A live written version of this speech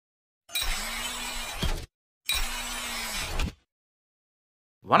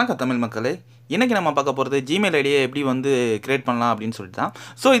வணக்கம் தமிழ் மக்களே. இன்றைக்கி நம்ம பார்க்க போகிறது ஜிமெயில் ஐடியை எப்படி வந்து கிரியேட் பண்ணலாம் அப்படின்னு சொல்லிட்டு தான்.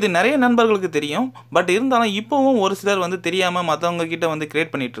 ஸோ இது நிறைய நண்பர்களுக்கு தெரியும். பட் இருந்தாலும் இப்போவும் ஒரு சிலர் வந்து தெரியாமல் மற்றவங்க கிட்ட வந்து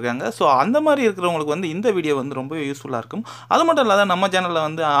கிரியேட் பண்ணிகிட்ருக்காங்க. ஸோ அந்த மாதிரி இருக்கிறவங்களுக்கு வந்து இந்த வீடியோ வந்து ரொம்ப யூஸ்ஃபுல்லாக இருக்கும். அது மட்டும் இல்லாத நம்ம சேனலில்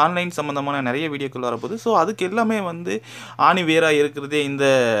வந்து ஆன்லைன் சம்மந்தமான நிறைய வீடியோக்கள் வரப்போகுது. ஸோ அதுக்கு எல்லாமே வந்து ஆணிவேராக இருக்கிறதே இந்த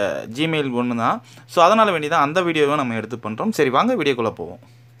ஜிமெயில் ஒன்று தான். ஸோ அதனால் வேண்டி தான் அந்த வீடியோவை நம்ம எடுத்து பண்ணுறோம். சரி, வாங்க வீடியோக்குள்ளே போவோம்.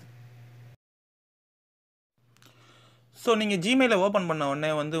 ஸோ நீங்கள் ஜிமெயிலை ஓப்பன் பண்ண உடனே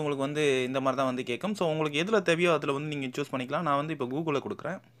வந்து உங்களுக்கு வந்து இந்த மாதிரி தான் வந்து கேட்கும். ஸோ உங்களுக்கு எதில் தேவையோ அதில் வந்து நீங்கள் சூஸ் பண்ணிக்கலாம். நான் வந்து இப்போ கூகுளில்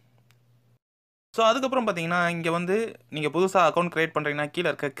கொடுக்குறேன். ஸோ அதுக்கப்புறம் பார்த்தீங்கன்னா இங்கே வந்து நீங்கள் புதுசாக அக்கௌண்ட் க்ரியேட் பண்ணுறீங்கன்னா கீழே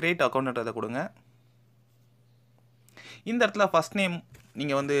இருக்க க்ரியேட் அக்கௌண்ட்ன்றதை கொடுங்க. இந்த இடத்துல ஃபஸ்ட் நேம்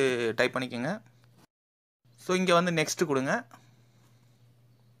நீங்கள் வந்து டைப் பண்ணிக்கோங்க. ஸோ இங்கே வந்து நெக்ஸ்ட்டு கொடுங்க.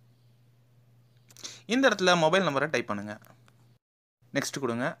 இந்த இடத்துல மொபைல் நம்பரை டைப் பண்ணுங்கள். நெக்ஸ்ட்டு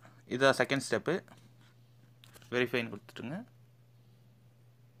கொடுங்க. இதுதான் செகண்ட் ஸ்டெப்பு. வெரிஃபைன்னு கொடுத்துட்டுங்க.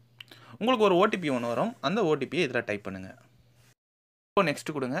 உங்களுக்கு ஒரு ஓடிபி ஒன்று வரும். அந்த ஓடிபியை இதில் டைப் பண்ணுங்கள். இப்போ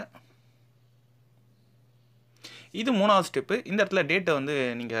நெக்ஸ்ட்டு கொடுங்க. இது மூணாவது ஸ்டெப்பு. இந்த இடத்துல டேட்டை வந்து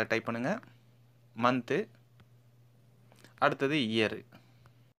நீங்கள் டைப் பண்ணுங்கள். மந்த்து, அடுத்தது இயரு,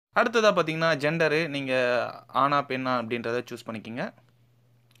 அடுத்ததாக பார்த்தீங்கன்னா ஜெண்டரு நீங்கள் ஆனா பெண்ணா அப்படின்றத சூஸ் பண்ணிக்கிங்க.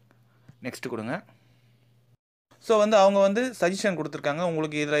 நெக்ஸ்ட்டு கொடுங்க. ஸோ வந்து அவங்க வந்து சஜஷன் கொடுத்துருக்காங்க.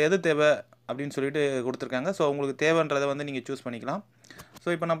 உங்களுக்கு இதில் எது தேவை அப்படின்னு சொல்லிட்டு கொடுத்துருக்காங்க. ஸோ உங்களுக்கு தேவைன்றதை வந்து நீங்கள் சூஸ் பண்ணிக்கலாம். ஸோ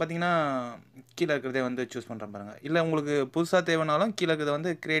இப்போ நான் பார்த்தீங்கன்னா கீழே இருக்கிறதே வந்து சூஸ் பண்ணுறேன் பாருங்கள். இல்லை உங்களுக்கு புதுசாக தேவைனாலும் கீழே இருக்கிறத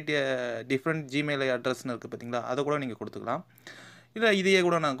வந்து கிரியேட் டிஃப்ரெண்ட் ஜிமெயில் அட்ரஸ்னு இருக்குது பார்த்தீங்களா, அதை கூட நீங்கள் கொடுத்துக்கலாம். இல்லை இதையே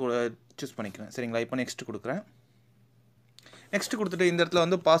கூட நான் சூஸ் பண்ணிக்கிறேன். சரிங்களா, இப்போ நெக்ஸ்ட்டு கொடுக்குறேன். நெக்ஸ்ட்டு கொடுத்துட்டு இந்த இடத்துல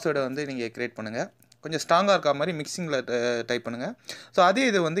வந்து பாஸ்வேர்டை வந்து நீங்கள் க்ரியேட் பண்ணுங்கள். கொஞ்சம் ஸ்ட்ராங்காக இருக்க மாதிரி மிக்சிங்கில் டைப் பண்ணுங்கள். ஸோ அதே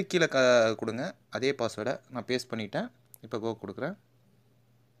இது வந்து கீழே கொடுங்க. அதே பாஸ்வேர்டை நான் பேஸ்ட் பண்ணிவிட்டேன். இப்போ கோ கொடுக்குறேன்.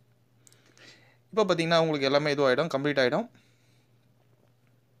 இப்போ பார்த்தீங்கன்னா உங்களுக்கு எல்லாமே இதுவும் ஆகிடும், கம்ப்ளீட் ஆகிடும்.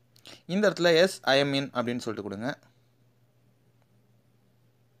 இந்த இடத்துல எஸ் ஐஎம் இன் அப்படின்னு சொல்லிட்டு கொடுங்க.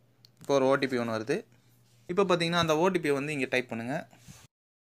 இப்போ ஒரு ஓடிபி ஒன்று வருது. இப்போ பார்த்தீங்கன்னா அந்த ஓடிபியை வந்து இங்கே டைப் பண்ணுங்கள்.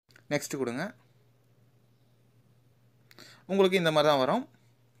 நெக்ஸ்ட்டு கொடுங்க. உங்களுக்கு இந்த மாதிரி தான் வரும்.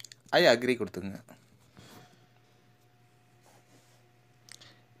 ஐ அக்ரி கொடுத்துங்க.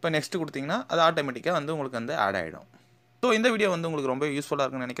 இப்போ நெக்ஸ்ட்டு கொடுத்தீங்கன்னா அது ஆட்டோமேட்டிக்காக வந்து உங்களுக்கு வந்து ஆட் ஆகிடும். ஸோ இந்த வீடியோ வந்து உங்களுக்கு ரொம்ப யூஸ்ஃபுல்லாக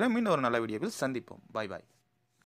இருக்குன்னு நினைக்கிறேன். மீண்டும் ஒரு நல்ல வீடியோவில் சந்திப்போம். பாய் பாய்.